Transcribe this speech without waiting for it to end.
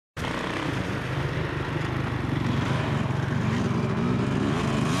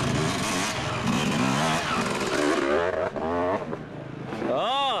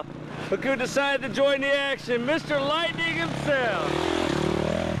Look who decided to join the action, Mr. Lightning himself.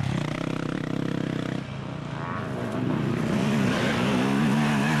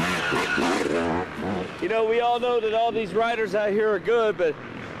 You know, we all know that all these riders out here are good, but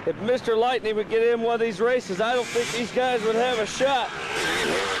if Mr. Lightning would get in one of these races, I don't think these guys would have a shot.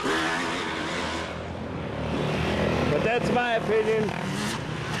 But that's my opinion.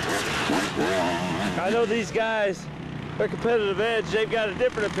 I know these guys, their competitive edge, they've got a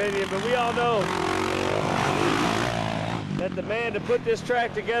different opinion, but we all know that the man to put this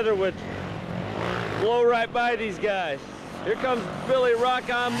track together would blow right by these guys. Here comes Billy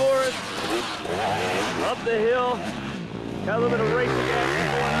Rock on Morris, up the hill, got a little bit of racing action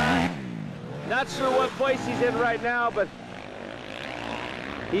going on. Not sure what place he's in right now, but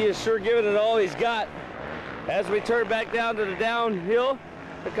he is sure giving it all he's got. As we turn back down to the downhill,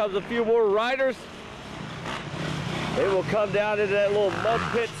 here comes a few more riders. They will come down into that little mud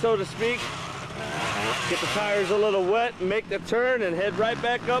pit, so to speak, get the tires a little wet, and make the turn, and head right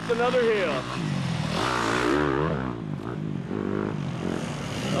back up another hill.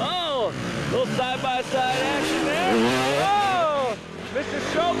 Oh, little side-by-side action there. Oh, Mr.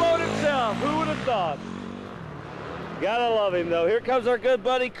 Showboat himself. Who would have thought? Gotta love him, though. Here comes our good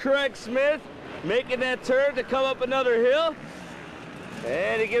buddy Craig Smith, making that turn to come up another hill.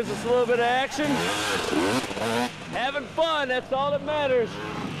 And he gives us a little bit of action. Having fun, that's all that matters.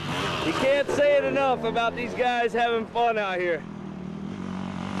 You can't say it enough about these guys having fun out here.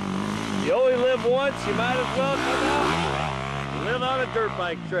 You only live once, you might as well come out and live on a dirt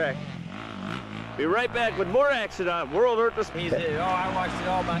bike track. Be right back with more action on World Earth of Speed. Oh, I watched it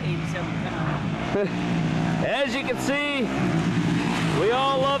all about 87 times. As you can see, we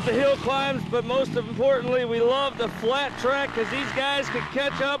all love the hill climbs, but most importantly, we love the flat track because these guys can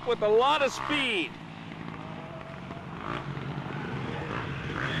catch up with a lot of speed.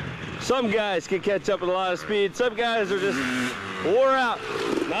 Some guys can catch up with a lot of speed. Some guys are just wore out.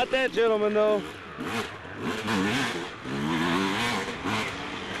 Not that gentleman, though.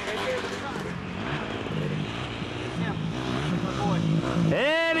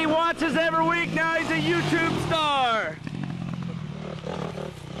 And he watches every week now. He's a YouTube star.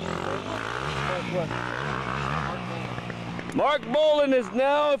 Mark Bolin is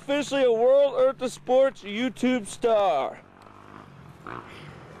now officially a World Earth of Sports YouTube star.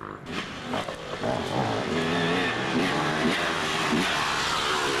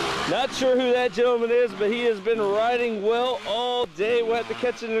 Not sure who that gentleman is, but he has been riding well all day. We'll have to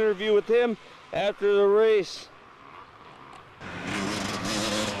catch an interview with him after the race.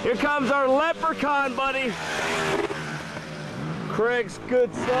 Here comes our leprechaun buddy, Craig's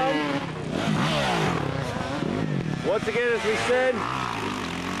good son. Once again, as we said,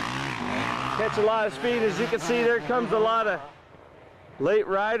 catch a lot of speed. As you can see, there comes a lot of late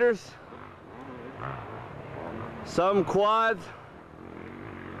riders. Some quads.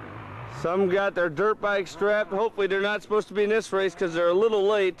 Some got their dirt bike strapped. Hopefully they're not supposed to be in this race because they're a little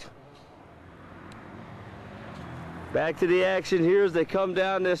late. Back to the action here as they come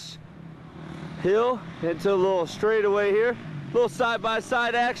down this hill into a little straightaway here. A little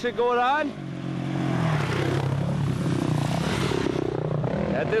side-by-side action going on.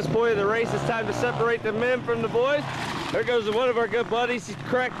 At this point of the race, it's time to separate the men from the boys. There goes one of our good buddies. He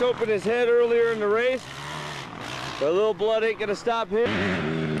cracked open his head earlier in the race. But a little blood ain't gonna stop him.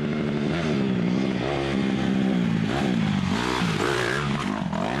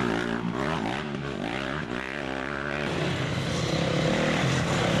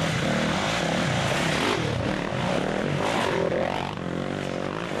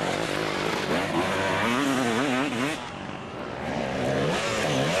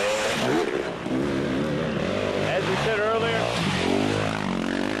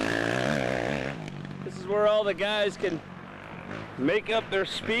 Where all the guys can make up their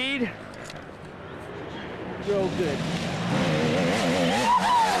speed. Real good.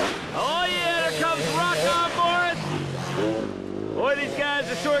 Oh yeah, there comes Rock on Morris. Boy, these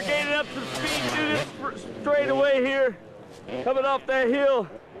guys are sure gaining up some speed through this straightaway here. Coming off that hill.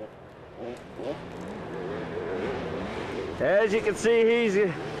 As you can see, he's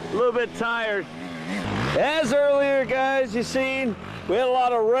a little bit tired. As earlier, guys, you seen, we had a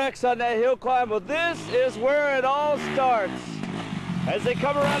lot of wrecks on that hill climb, but this is where it all starts. As they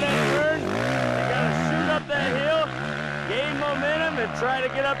come around that turn, they gotta shoot up that hill, gain momentum, and try to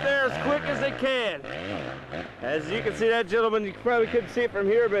get up there as quick as they can. As you can see, that gentleman, you probably couldn't see it from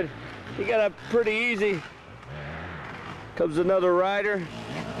here, but he got up pretty easy. Comes another rider.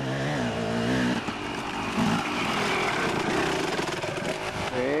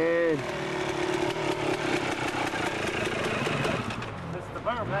 And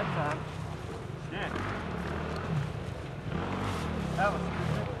that time. Yeah. That was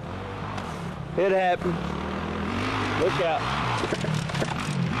It happened. Look out.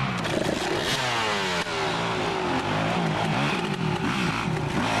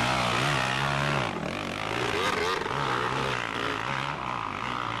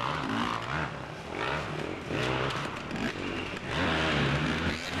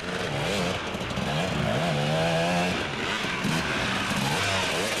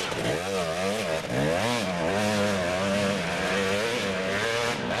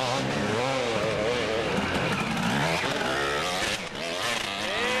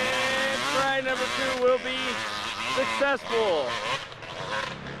 Number 2 will be successful.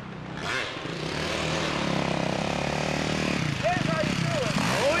 Here's how you do it.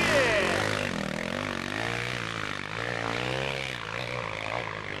 Oh yeah!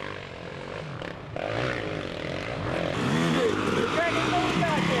 You're trying to move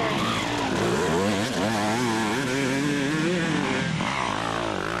back there.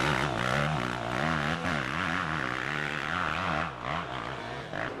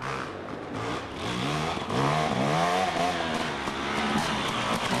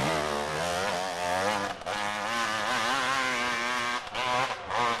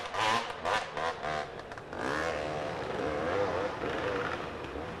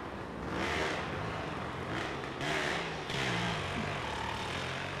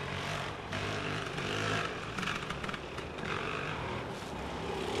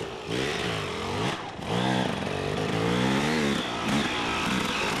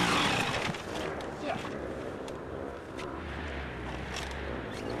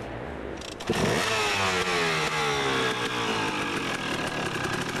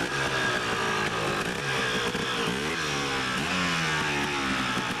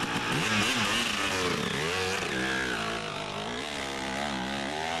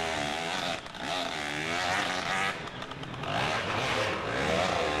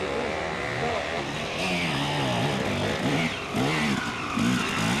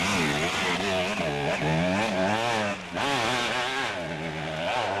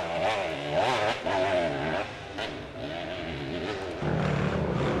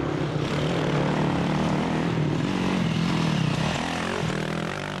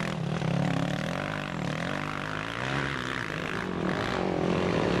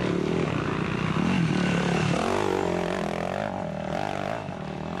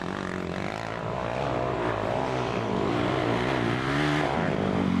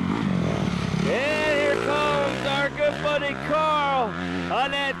 Buddy Karl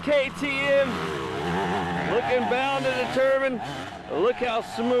on that KTM, looking bound and determined. Look how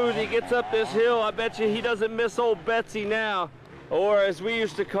smooth he gets up this hill. I bet you he doesn't miss old Betsy now, or as we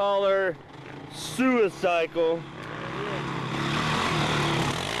used to call her, Suicycle.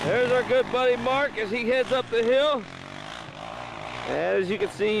 There's our good buddy Mark as he heads up the hill. And as you can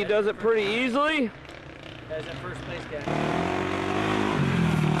see, he does it pretty easily. There's that first place guy.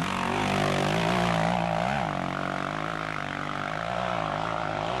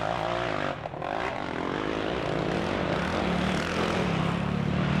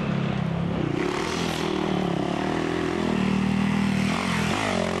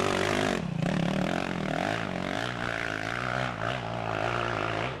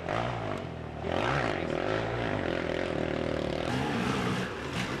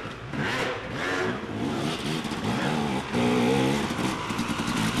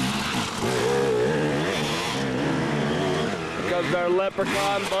 Comes our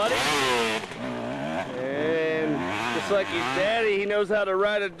leprechaun buddy, and just like his daddy, he knows how to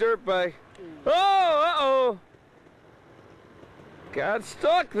ride a dirt bike. Oh, uh-oh, got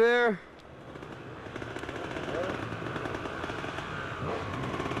stuck there.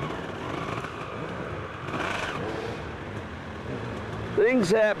 Things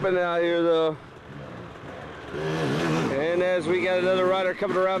happen out here though. And as we got another rider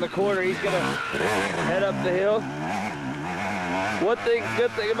coming around the corner, he's gonna head up the hill. One thing,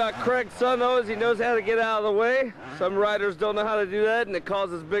 good thing about Craig's son though is he knows how to get out of the way. Some riders don't know how to do that and it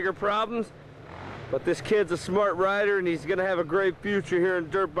causes bigger problems. But this kid's a smart rider and he's gonna have a great future here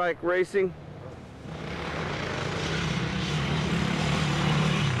in dirt bike racing.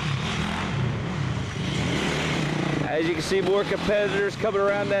 As you can see, more competitors coming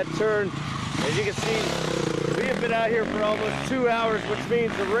around that turn. As you can see, we have been out here for almost 2 hours, which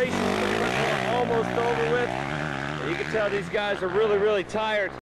means the race is almost over with. You can tell these guys are really, really tired.